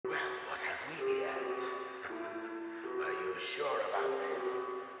sure about this.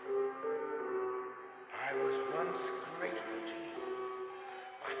 I was once grateful to you,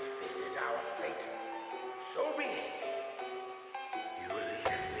 but if this is our fate, so be it. You leave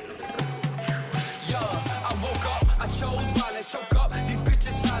me. Yeah, I woke up, I chose violence, choke up. These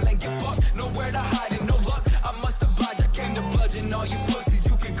bitches silent, get fucked, nowhere to hide and no luck. I must oblige, I came to bludgeon all you pussies.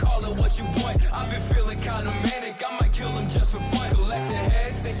 You can call it what you want. I've been feeling kinda manic, I might kill them just for fun. Collecting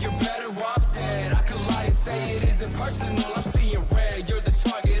heads, think you're better off dead. I could lie and say it isn't personal, I'm seeing red. You're the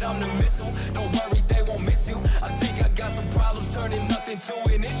target, I'm the missile. Don't worry, they won't miss you. I think I got some problems, turning nothing to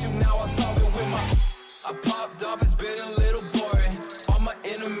an issue. Now I solve it with my... I popped off, it's been a little boring. All my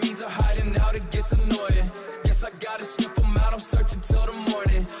enemies are hiding out, it gets annoying. Guess I gotta sniff them out, I'm searching till the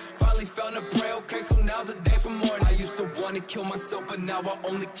morning. Finally found a prey, okay, so now's the day for morning. I used to wanna kill myself, but now I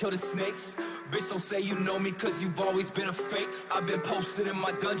only kill the snakes. Bitch, don't say you know me, cause you've always been a fake. I've been posted in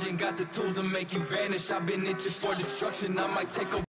my dungeon, got the tools to make you vanish. I've been itching for destruction, I might take a